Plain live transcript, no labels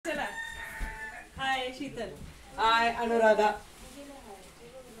हाय शीतल. हाय अनुराधा.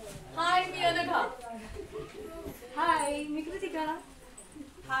 हाय मी अनघा. हाय मी कृतिका.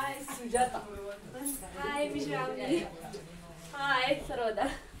 हाय सुजाता. हाय मी श्रावणी. हाय सर्वदा.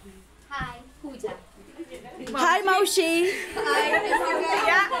 हाय पूजा. हाय मावशी. हाय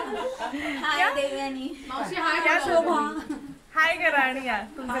हाय देवयानी. मावशी हाय या शोभा. हाय करा आणि या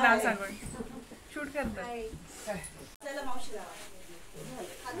तुमचं नाव सांगून शूट करतात. चला मावशी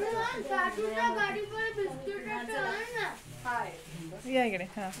हाय. या इकडे.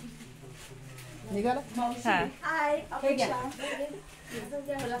 हा निघाला. हा हाय अपेक्षा.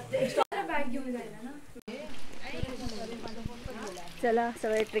 चला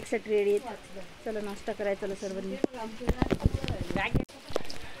सगळे ट्रेकसाठी रेडी आहेत. चला नाश्ता करायचा. चला सर्वांनी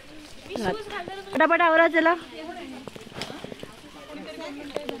पटापट आवरा. चला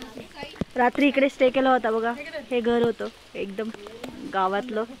रात्री इकडे स्टे केला होता बघा. हे घर होतं एकदम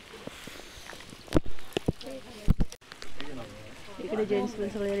गावातलं. इकडे जेंट्स पण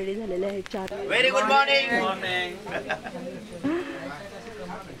सगळे रेडी झालेले आहेत. चहा. Very good morning.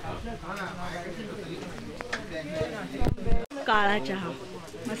 काळा चहा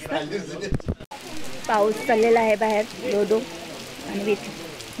मस्त. पाऊस चाललेला आहे बाहेर. लोदो आणि विथ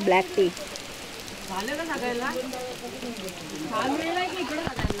ब्लॅक टी.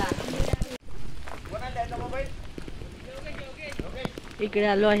 इकडे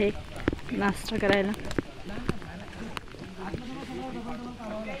आलो आहे नाश्ता करायला.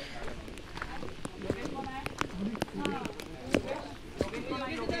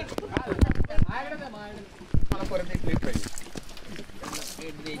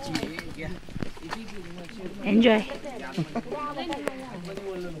 एन्जॉय.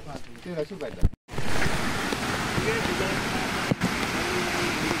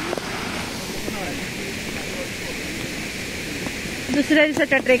 दुसऱ्या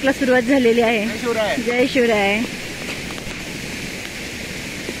दिवसाच्या ट्रेकला सुरुवात झालेली आहे. जय शिवराय.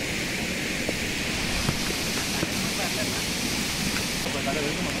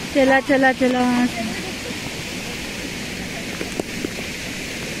 चला चला चला.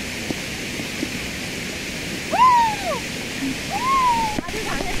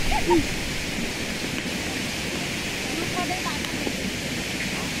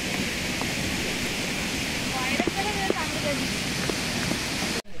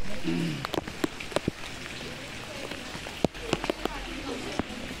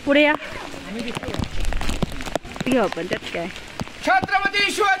 पुढे या. घेऊ आपण. त्यात काय.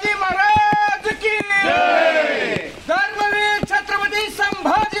 छत्रपती शिवाजी महाराज की जय. धर्मवीर छत्रपती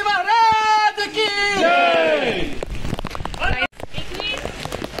संभाजी महाराज की जय.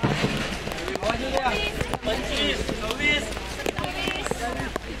 25, 26.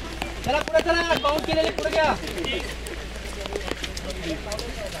 चला पुढे चला. काउंट केलेले पुढे घ्या.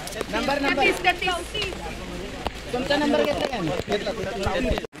 नंबर तुमचा नंबर घेतला.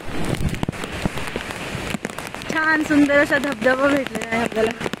 छान सुंदर असा धबधबा भेटलेला आहे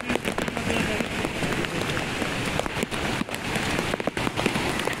आपल्याला.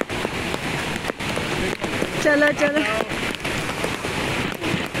 चला चला.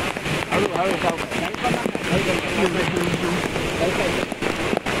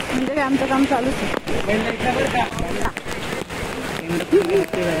 म्हणजे काय आमचं काम चालूच आहे.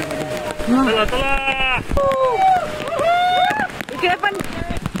 इकडे पण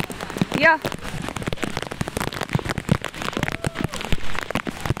या.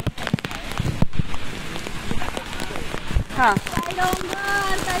 हा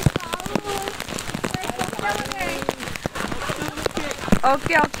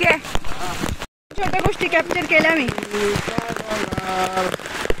ओके ओके. छोट्या गोष्टी कॅप्चर केल्या मी.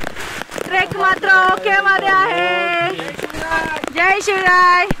 ट्रेक मात्र ओके मध्ये आहे. जय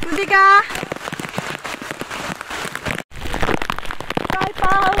शिवराय. कृतिका. काय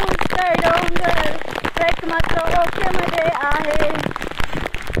पाऊस काय डोंगर. ट्रेक मात्र ओके मध्ये आहे.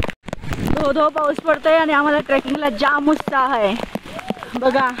 धो धो पाऊस पडतोय आणि आम्हाला ट्रेकिंगला जाम उत्साह आहे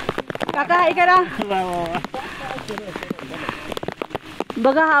बघा. काका हाय करा.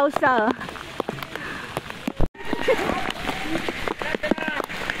 बघा हा उत्साह.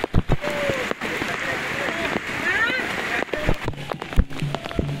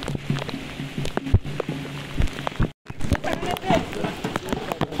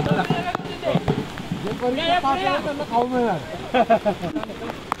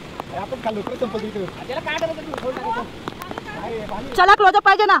 चला क्लोजअप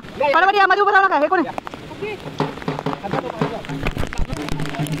पाहिजे ना. बरोबर यामध्ये उभं राहू नका. हे कोण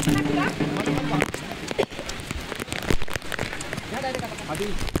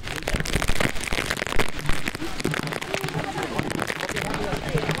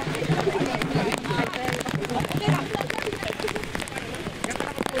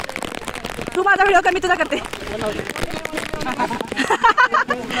माझा व्हिडिओ कर, मी तुझा करते.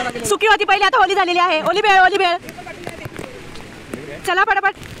 सुकी होती पहिली, आता ओली झालेली आहे. ओली भेळ, ओली भेळ. चला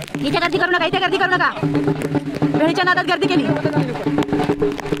पटापट. इथे गर्दी करू नका, इथे गर्दी करू नका. भेळीच्या नादात गर्दी केली.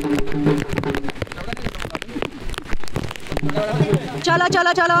 चलो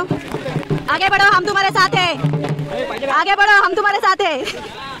चलो चलो, आगे बढ़ो, हम तुम्हारे साथ हैं. आगे बढ़ो, हम तुम्हारे साथ हैं.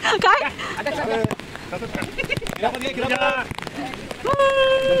 काय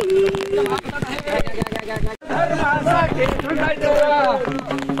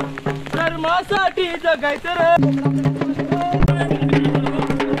धर्मासाठी जगायचं.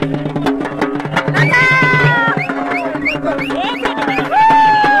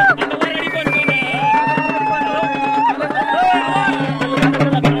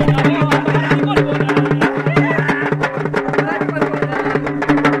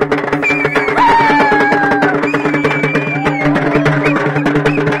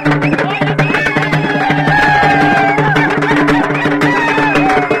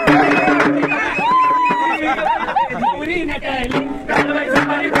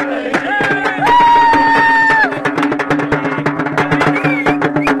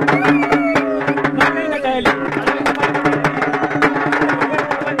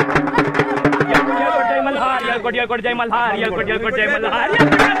 कोट जय मल्हार, कोट जय मल्हार.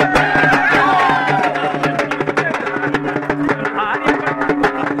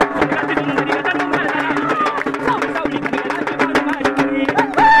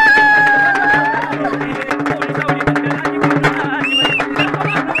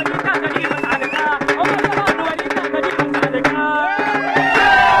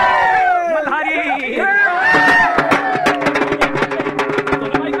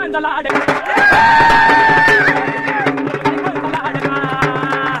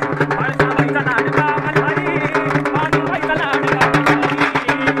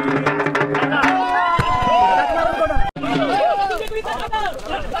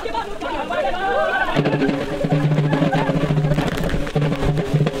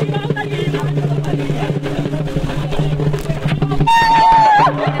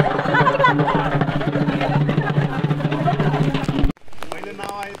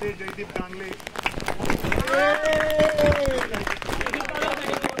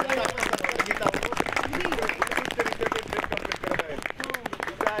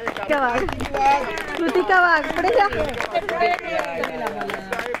 कृतिका वाघ पुढे जा.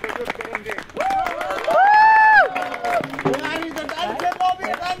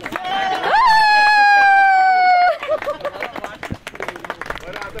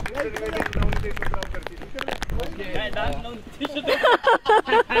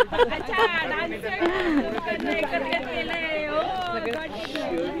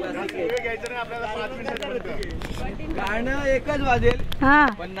 गाणं एकच वाजेल हा,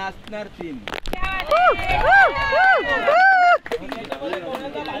 पण नाचणार 3.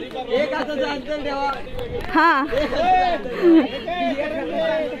 एक हाताचं अंतर ठेवा. हा,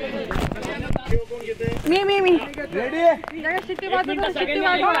 मी रेडी.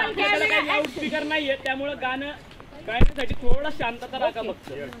 स्पीकर नाहीये त्यामुळे गाणं गायण्यासाठी थोडं शांतता राखा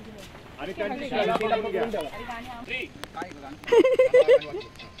फक्त. आणि त्यांची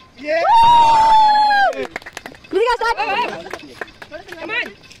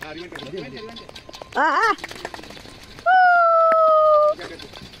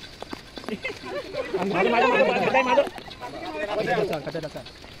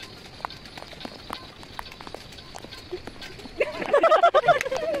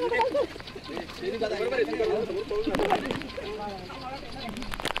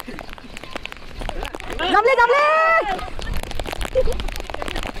जमले जमले.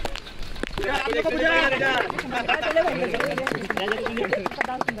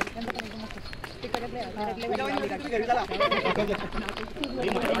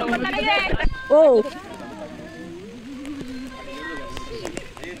 ओ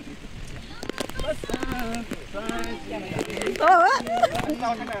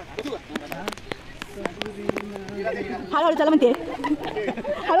हळूहळू चला म्हणते,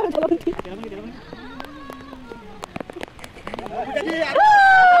 हळूहळू चला म्हणते.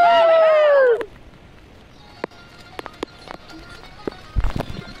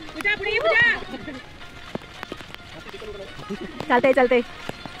 चालतंय चालतंय.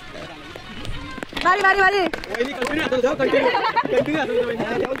 बारी बारी बारी.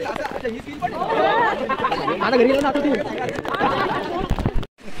 आता घरी जाऊन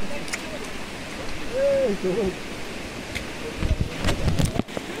तू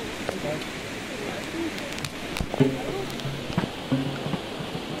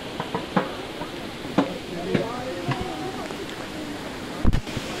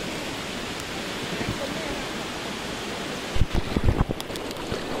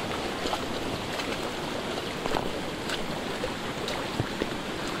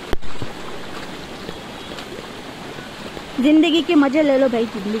जिंदगी के मजे ले लो भाई,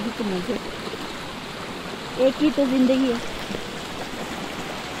 जिंदगी के मजे, एक ही तो जिंदगी है।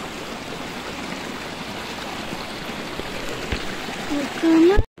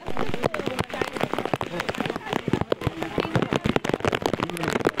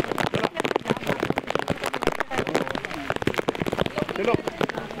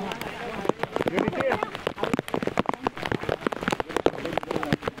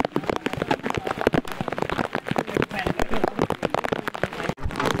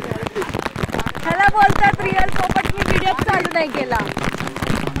 ह्याला बोलतात रिअल पोपट, मी व्हिडिओ चालू नाही केला.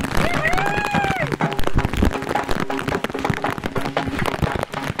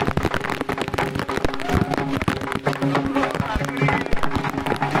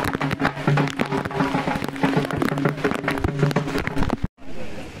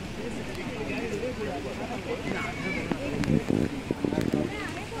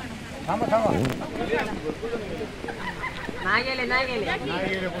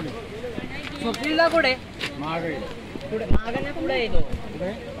 स्वप्नीला कुठे मागे पुढे येतो,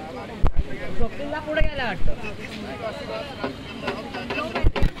 स्वप्नीला पुढे गेला वाटतं.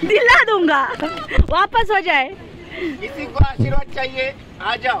 दिला दूंगा, वापस हो जाए. किसी को आशीर्वाद चाहिए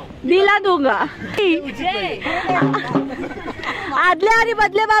आ जाओ. दिला दूंगा. आदले आणि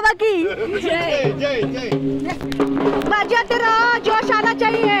बदले बाबा की जय जय जय. बजाते रहो, जोश आना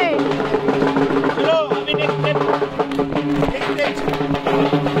चाहिए. चलो अभी नेक्स्ट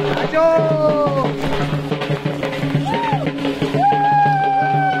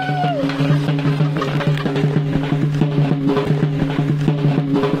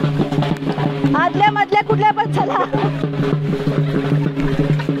आदल्या मधल्या कुठल्या पण चला.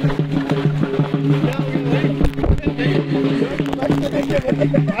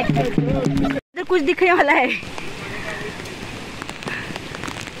 कुछ दिखने वाला है.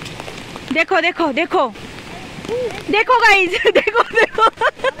 देखो देखो देखो देखो गाइस, देखो देखो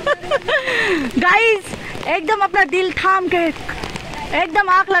गाइस, एकदम अपना दिल थाम के, एकदम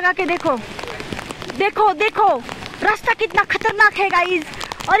आंख लगा के देखो. देखो देखो रास्ता कितना खतरनाक है गाइस,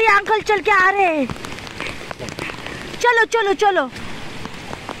 और ये अंकल चल के आ रहे हैं. चलो चलो चलो,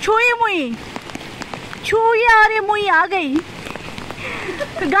 छुई मुई छुई, अरे मुई आ गई.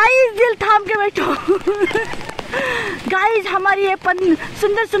 गाइस दिल थाम के बैठो. गाइस हमारी ये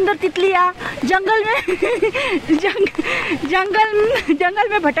सुंदर सुंदर तितलियां जंगल में जंगल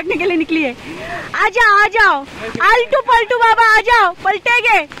में भटकने के लिए निकली है. आ जाओ आ जाओ, आलटू पलटू बाबा आ जाओ,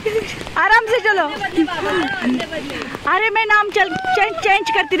 पलटेगे. आराम से चलो. अरे मैं नाम चेंज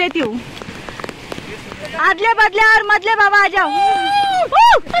करती रहती हूँ. आदले बदले और मदले बाबा आ जाओ.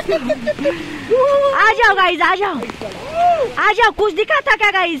 आ जाओ गाइस, आ जाओ आ जाओ. कुछ दिखा था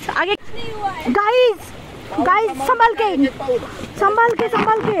क्या गाइस आगे? गाइस गाइस संभाल के संभाल के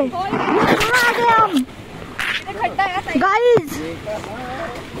संभाल के. कहाँ आ गए हम गाइस?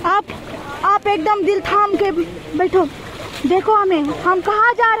 आप एकदम दिल थाम के बैठो. देखो हमें, हम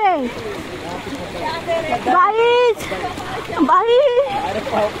कहाँ जा रहे हैं गाइस? भाई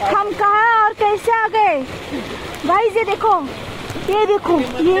हम कहाँ और कैसे आ गए गाइस? ये देखो ये देखो,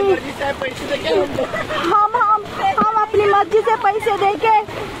 ये हम अपनी मर्जी से पैसे देके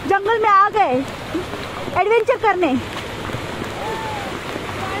जंगल में आ गए एडवेंचर करने,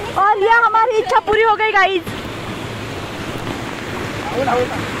 और यह हमारी इच्छा पूरी हो गई गाइस.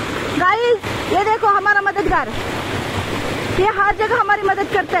 गाइस ये देखो हमारा मददगार, ये हर जगह हमारी मदद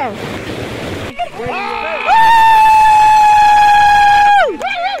करता है.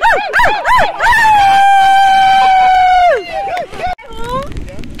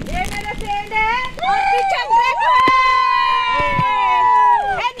 ये मेरा फ्रेंड है और पीछे देखो.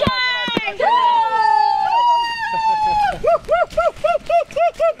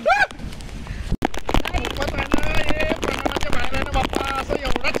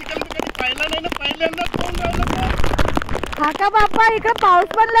 काका बाप्पा इकडे पाऊस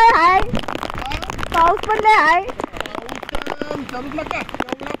पडलाय. हाय पाऊस पडलाय. हाय जरूर नका,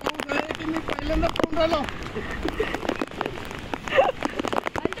 एवढा पाऊस आहे की मी पहिल्यांदा पाहून राहिलो.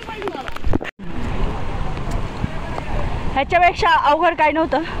 ह्याच्यापेक्षा अवघड काही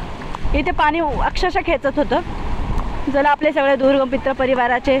नव्हतं. इथे पाणी अक्षरशः खेचत होतं. जर आपले सगळे दुर्गम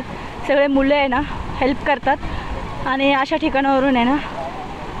परिवाराचे सगळे मुलं आहे ना हेल्प करतात, आणि अशा ठिकाणावरून आहे ना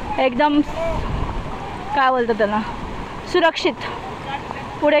एकदम काय बोलतात त्याला, सुरक्षित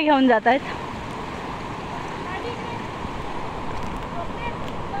पुढे घेऊन जात आहेत.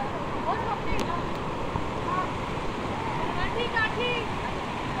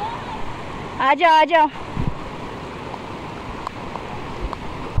 आ जाओ आ जाओ.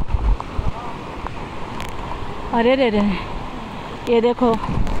 अरे रे रे, ये देखो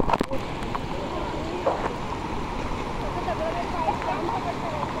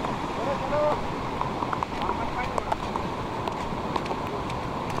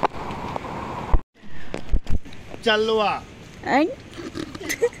चलवा, And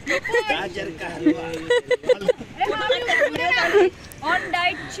गाजर का हलवा, on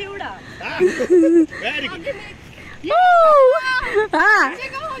diet chivda. Very good. हाँ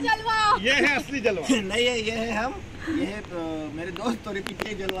ये है असली जलवा। नहीं है, ये है हम, ये है मेरे दोस्त और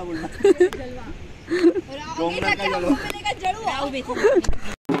पीछे जलवा बोलना। कोमरा का जलवा।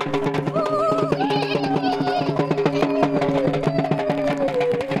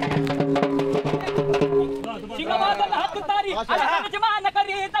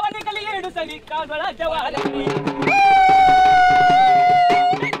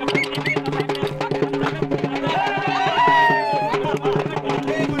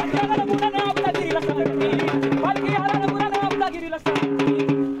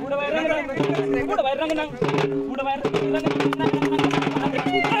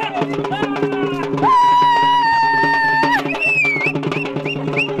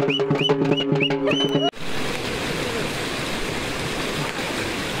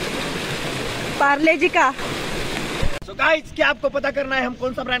 पार्ले जी का। So guys, क्या आपको पता करना है हम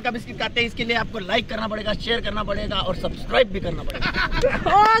कौन सा ब्रांड का बिस्किट खाते हैं? इसके लिए आपको लाइक करना पड़ेगा, शेयर करना पड़ेगा और सब्सक्राइब भी करना पड़ेगा।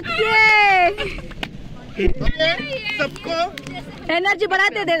 ओके, सबको एनर्जी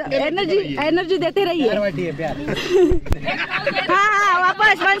बढ़ाते दे, एनर्जी देते रहिए। हाँ,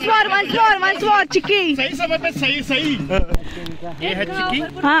 वापस once more चिक्की। सही समय पे सही। ये है चिक्की।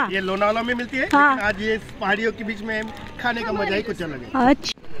 हाँ, ये लोनावाला में मिलती है। हाँ। लेकिन आज ये पहाड़ियों के बीच में खाने का मजा ही कुछ अलग है।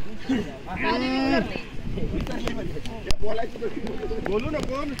 अच्छा, बोलो ना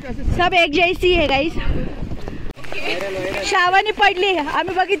कौन कैसे? सब एक जैसी है गाईस। शावानी पडली,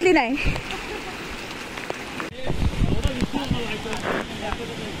 आम्ही बघितली नाही।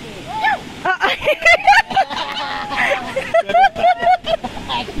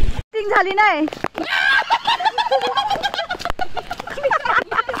 झाली नाही।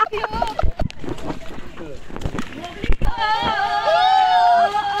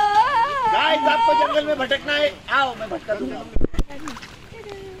 गाइस, आपको जंगल में भटकना है, आओ मैं भटका दूंगा।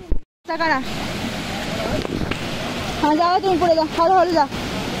 हाँ, जाओ तुम्ही पुढे जा, हळूहळू जा।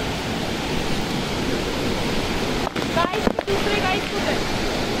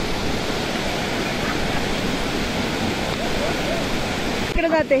 इकडे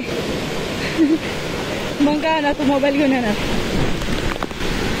जाते। मग काय ना, तू मोबाईल घेऊन येणार।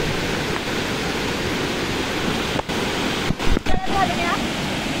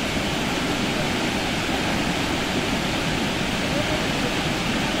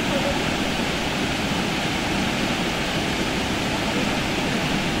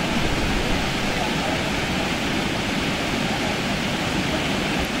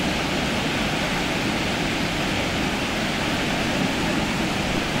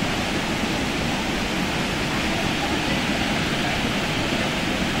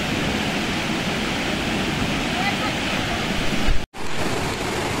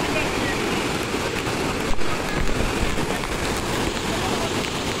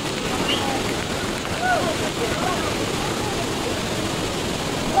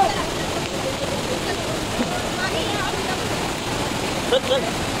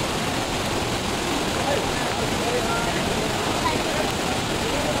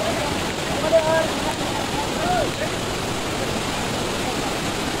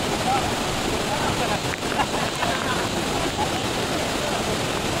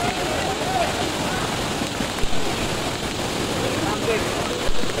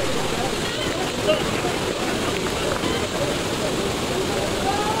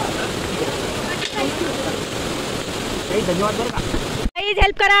 धन्यवाद बरं का. प्लीज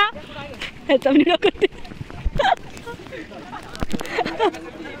हेल्प करा. करते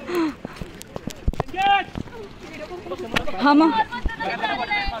हा मग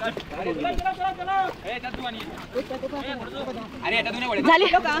झाले.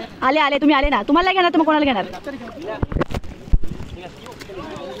 आले आले तुम्ही आले ना. तुम्हाला घेणार तुम्ही कोणाला घेणार.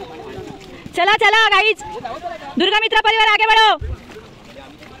 चला चला गाईज. दुर्गा मित्र परिवार आगे बढ़ो.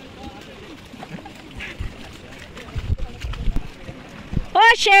 ओ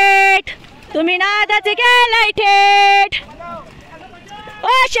शेट तुम्ही नादाच केलाय थेट.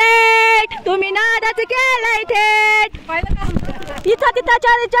 ओ शेट तुम्ही नादाच केलाय थेट. इथं तिथं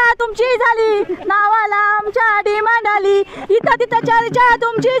चर्चा तुमची झाली. नावाला आमच्या डिमांड आली. इथं तिथं चर्चा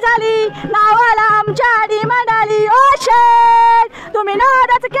तुमची झाली. नावाला आमच्या डिमांड आली. ओ शेट तुम्ही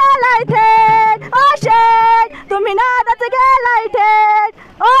नादाच केलाय थेट. ओ शेट तुम्ही नादाच केलाय थेट.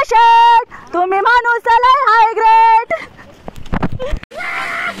 ओ शेट तुम्ही माणूस लय हाय ग्रेट.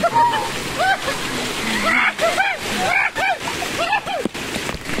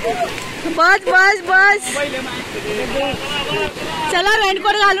 बस बस बस. चला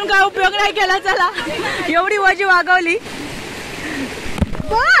रेनकोट घालून काय उपयोग नाही केला. चला एवढी वजी वागवली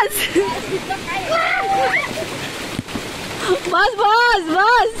बस बस बस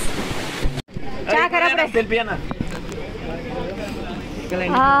बस. चहा करा पडे. सेल्फी आहे ना. एक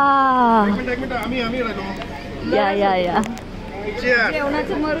मिनिट आम्ही राहिलो. या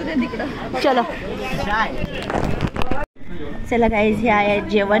जेवणाचं मरू दे तिकडं. चलो चला गाईज हे आहे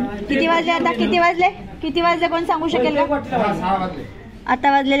जेवण. किती वाजले आता? किती वाजले कोण सांगू शकेल का?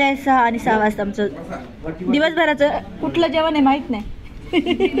 आता वाजलेले आहे 6 आणि 6 वाजता आमचं दिवसभराचं कुठलं जेवण आहे माहित नाही.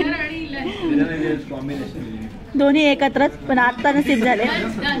 दोन्ही एकत्रच पण आता नसीब झाले.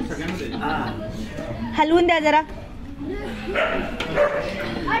 हलवून द्या जरा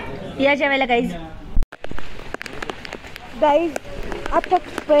या जेवायला गाईज. अथक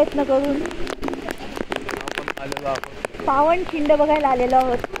प्रयत्न करून पावनखिंड बघायला आलेलो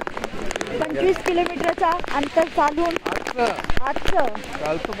आहोत. 25 किलोमीटरचा अंतर चालून आजचं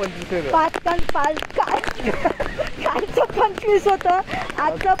 25 होतं,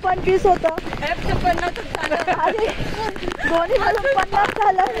 आजचं 25 होतं. दोन्ही मिळून 50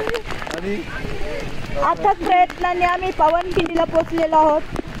 झालं. अथक प्रयत्नाने आम्ही पावनखिंडीला पोचलेलो आहोत.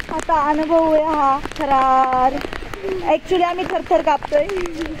 आता अनुभव आहे हा थरार. ऍक्च्युली आम्ही थरथर कापतोय.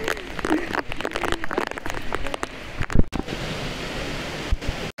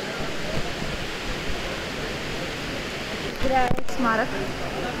 स्मारक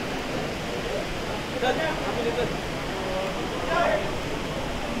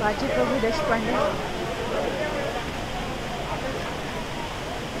बाजीप्रभू देशपांडे.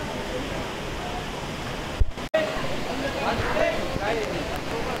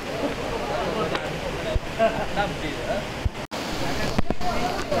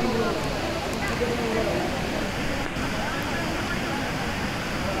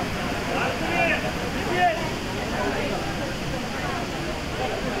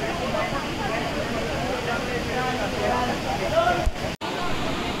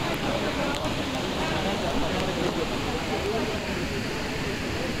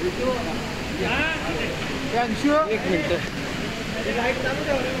 एक मिनिट.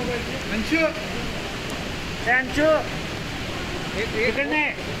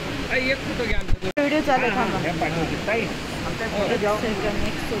 एक फोटो घ्या. व्हिडिओ चालू आहे.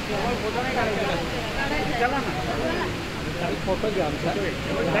 फोटो घ्या आमचा.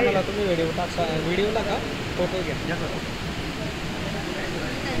 तुम्ही व्हिडिओला का फोटो घ्या.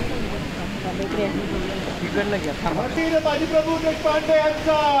 इकडनं घ्या. बाजीप्रभू देशपांडे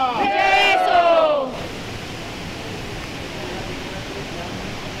यांचा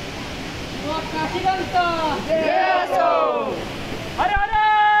अरे अरे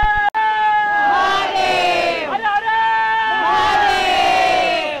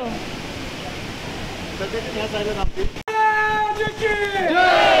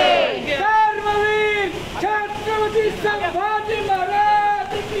धर्मवीर छत्रपती संभाजी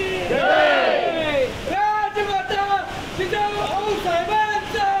महाराज की जय. राजमाता जिजाऊ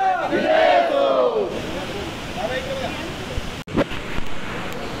साहेबांचा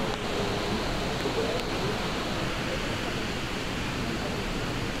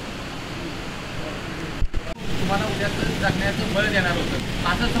तुम्हाला उद्या जगण्याचं बळ देणार होतं.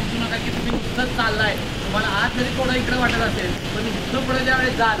 असं समजू नका की तुम्ही नुसतंच चाललाय. तुम्हाला आज जरी थोडं इकडे वाटत असेल पण इथं पुढे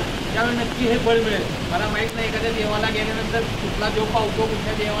ज्यावेळेस जाल त्यावेळेस नक्की हे बळ मिळेल. मला माहीत नाही एखाद्या देवाला गेल्यानंतर कुठला देव पावतो,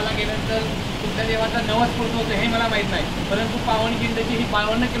 कुठल्या देवाला गेल्यानंतर कुठल्या देवाचा नवस पूर्ण होतो हे मला माहीत नाही. परंतु पावनखिंडची ही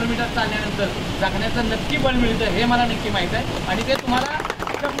 52 किलोमीटर चालल्यानंतर जगण्याचं नक्की बळ मिळतं हे मला नक्की माहीत आहे. आणि ते तुम्हाला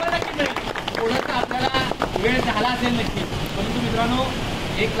 100% मिळेल. थोडंसं आपल्याला वेळ झाला असेल नक्की. परंतु मित्रांनो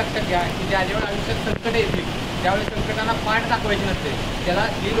एक लक्षात घ्या की ज्यावेळेस आयुष्यात संकट येतील त्यावेळेस संकटाला पाठ दाखवायची नसते. त्याला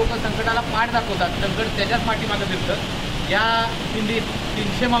जी लोक संकटाला पाठ दाखवतात संकट त्याच्याच पाठीमागं फिरतं. या दिंडीत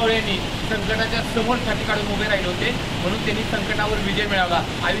 300 मावळ्यांनी संकटाच्या समोर छाती काढून उभे राहिले होते म्हणून त्यांनी संकटावर विजय मिळवला.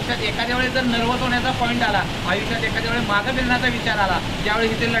 आयुष्यात एखाद्या वेळेस जर नर्वस होण्याचा पॉईंट आला, आयुष्यात एखाद्या वेळेस मागं फिरण्याचा विचार आला,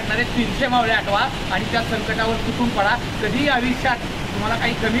 त्यावेळेस इथे लढणारे 300 मावळे आठवा आणि त्या संकटावर तुटून पडा. कधीही आयुष्यात तुम्हाला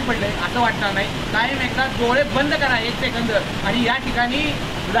काही कमी पडलंय असं वाटणार नाही. कायम एकदा डोळे बंद करा 1 सेकंद आणि या ठिकाणी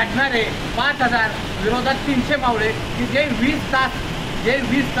लढणारे 5000 विरोधात 300 मावळे की जे 20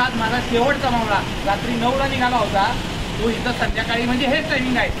 तास माझा शेवटचा मावळा रात्री 9ला निघाला होता तो इथं संध्याकाळी म्हणजे हेच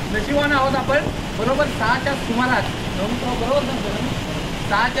टायमिंग आहे. नशिबानं आहोत आपण. बरोबर 6च्या सुमारास बरोबर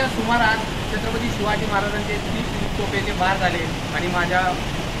 6च्या सुमारास छत्रपती शिवाजी महाराजांचे 30 तोफेचे बार झाले आणि माझ्या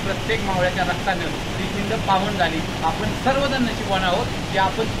प्रत्येक मावळ्याच्या रक्तानं ती खिंड पावन झाली. आपण सर्वजण नशिबानं आहोत की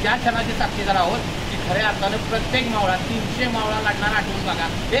आपण त्या क्षणाचे साक्षीदार आहोत की खऱ्या अर्थानं प्रत्येक मावळा 300 मावळा लढणार आठवून बघा.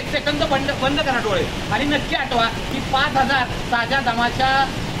 1 सेकंद बंद करा डोळे आणि नक्की आठवा की 5000 ताज्या दमाच्या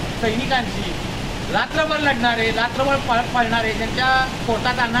सैनिकांची रात्रभर लढणारे, रात्रभर पळणारे, ज्यांच्या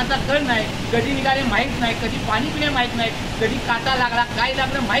पोटात अन्नाचा कण नाही, कधी निघाले माहीत नाही, कधी पाणी पिणे माहीत नाही, कधी काटा लागला काय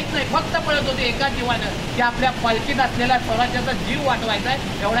लागलं माहीत नाही, फक्त पळत होते एका जीवानं की आपल्या पालखीत असलेला स्वराज्याचा जीव वाटवायचा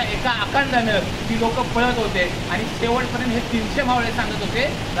आहे एवढ्या एका आकांडानं ती लोक पळत होते. आणि शेवटपर्यंत हे 300 मावळे सांगत होते,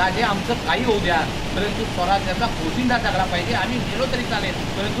 राजे आमचं काही होऊ द्या, परंतु स्वराज्याचा पोशिंदा जगला पाहिजे, आम्ही गेलो तरी चालेल,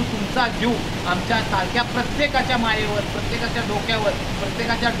 परंतु तुमचा जीव आमच्या सारख्या प्रत्येकाच्या मायेवर, प्रत्येकाच्या डोक्यावर,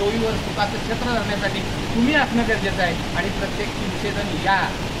 प्रत्येकाच्या डोईवर सुखाचं छत्र धरण्यासाठी तुम्ही असणं गरजेचं आहे. आणि प्रत्येक 300 जण या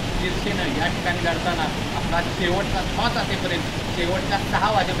शीर्षेनं या ठिकाणी लढताना आपला शेवटचा 6 तासेपर्यंत, शेवटच्या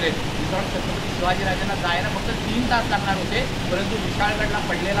 6 वाजेपर्यंत छत्रपती शिवाजीराजांना जायला फक्त 3 तास लागणार होते, परंतु विशाळगडला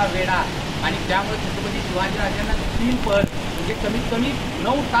पडलेला वेढा आणि त्यामुळे छत्रपती शिवाजीराजांना 3 पट म्हणजे कमीत कमी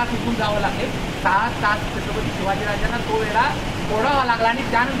 9 तास इथून जावं लागेल. 6 तास छत्रपती शिवाजीराजांना तो वेळा तोडावा लागला आणि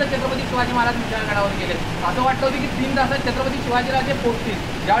त्यानंतर छत्रपती शिवाजी महाराज विशाळगडावर गेले. असं वाटतं होतं की 3 तासात छत्रपती शिवाजीराजे पोहोचतील.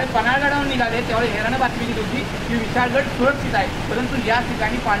 ज्यावेळी पन्हाळगडावर निघाले त्यावेळी हेरानं बातमी दिली होती की विशाळगड सुरक्षित आहे, परंतु या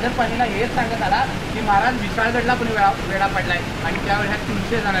ठिकाणी पांढरपाणीला हेच सांगत आला की महाराज विशाळगडला पण वेढा पडलाय. आणि त्यावेळी ह्या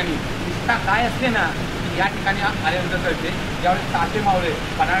 300 जणांनी निष्ठा काय असते ना या ठिकाणी आल्यानंतर कळते. ज्यावेळी 600 मावळे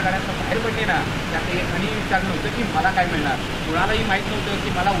पन्हाळगडातून बाहेर पडले ना, त्यात एकाने विचारलं होतं की मला काय मिळणार. कुणालाही माहीत नव्हतं की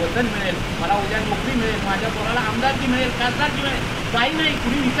मला वतन मिळेल, मला उद्या नोकरी मिळेल, माझ्या पोराला आमदारकी मिळेल, खासदारकी मिळेल, काही नाही.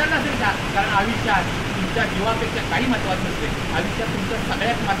 कुणी विचारलं असेल का? कारण आयुष्यात तुमच्या जीवापेक्षा काही महत्त्वाचं नसते. आयुष्यात तुमचं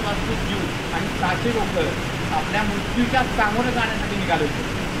सगळ्यात महत्त्वाचं जीव. आणि 600 लोक आपल्या मृत्यूच्या सामोरं जाण्यासाठी निघाले होते.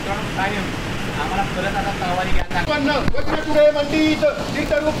 कारण कायम आम्हाला परत आता सहवारी घ्यायला पुढे मंडित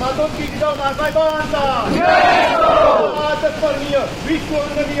चित्ररूप मातोश्री जिजाऊ मासाहेबांचा स्मरणीय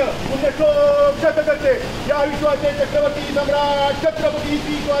विश्ववंदनीय पुण्यश्लोक शतकर्ते या विश्वाचे चक्रवर्ती सम्राट छत्रपती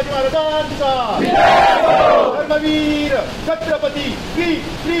श्री शिवाजी महाराजांचा, धर्मवीर छत्रपती श्री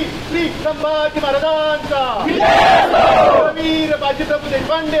श्री श्री संभाजी महाराजांचा, धर्मवीर बाजीप्रभू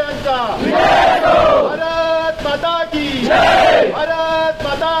देशपांडे यांचा. भारत माता की, भारत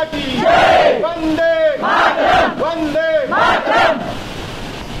माता की, वंदे वंदे मातरम.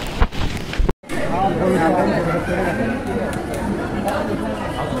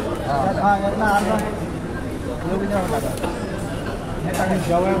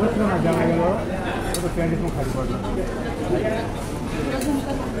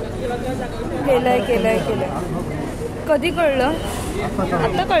 केलंय कधी कळलं?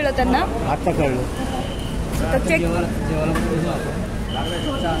 आता कळलं त्यांना? आता कळलं. तर चेक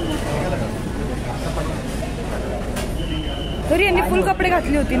तरी यांनी फुल कपडे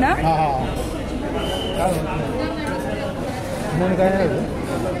घातली होती ना?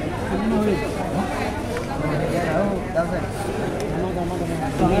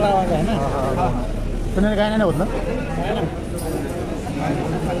 पुण्याला काय नाही होत ना.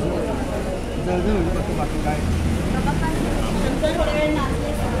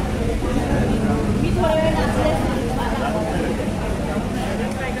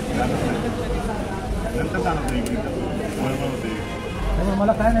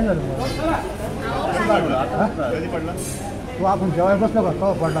 मला काय नाही झालं. तू आपण जेवाय बसलो का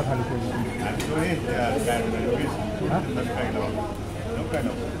तो पडला खाली.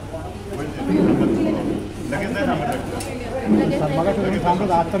 मग तुम्ही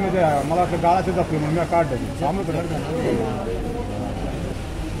थांबलो आता मी मला वाटलं गाळाचे जपले म्हणून मी काढलं थांबलो.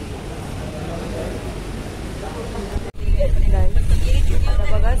 आता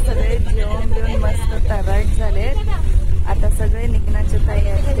बघा सगळे जेवण बिवून मस्त तयार झाले. आता सगळे निघण्याची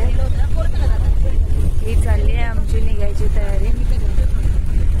तयारी ही चालली आहे आमची निघायची तयारी.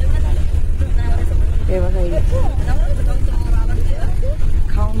 हे बघा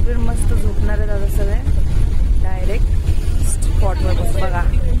खाऊन पिऊन मस्त झोपणार आहेत आता सगळे. डायरेक्ट स्पॉटवर बस. बघा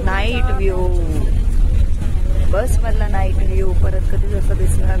नाईट व्ह्यू, बस मधला नाईट व्ह्यू परत कधी जसं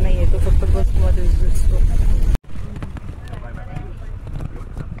दिसणार नाहीये, तो फक्त बसमध्ये दिसतो.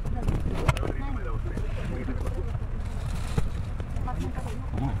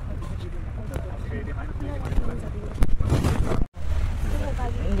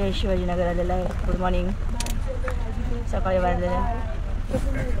 जय शिवाजीनगर आलेला आहे. Good morning. सकाळी वाजलेलं आहे.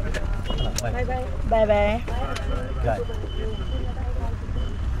 Bye bye.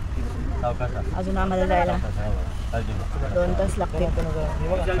 अजून आम्हाला जायला 2 तास लागतील.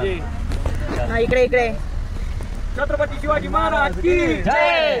 हा इकडे इकडे. छत्रपती शिवाजी महाराज की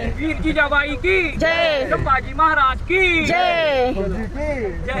जय, वीर जिजाबाई की जय, संभाजी महाराज की जय.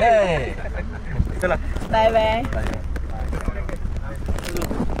 जय. चला बाय बाय.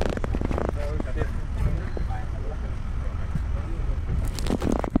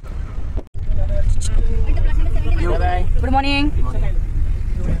 Good morning.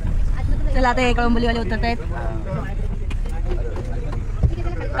 चला आता हे कळंबोलीवाले उतरत आहेत.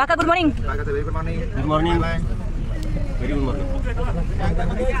 काका good morning. Good morning. Very good morning.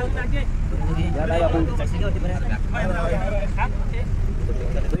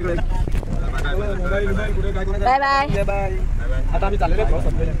 Bye bye. आता आम्ही चाललेलो आहोत.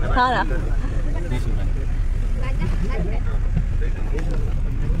 हा ना.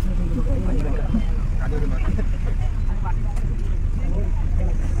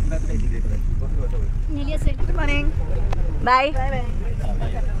 बाय.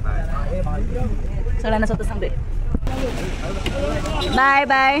 सगळ्यांना स्वतः सांगते बाय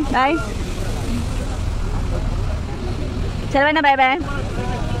बाय बाय. सर्वांना बाय बाय.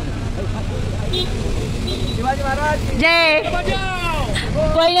 शिवाजी महाराज जय.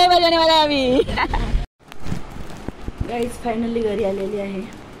 कोई नाही बजाने वाला अभी. गाईज फायनली घरी आलेली आहे.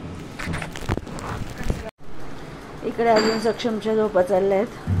 इकडे अजून सक्षमच्या झोपा चालल्या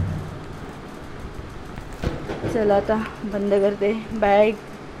आहेत. चला आता बंद करते. बाय.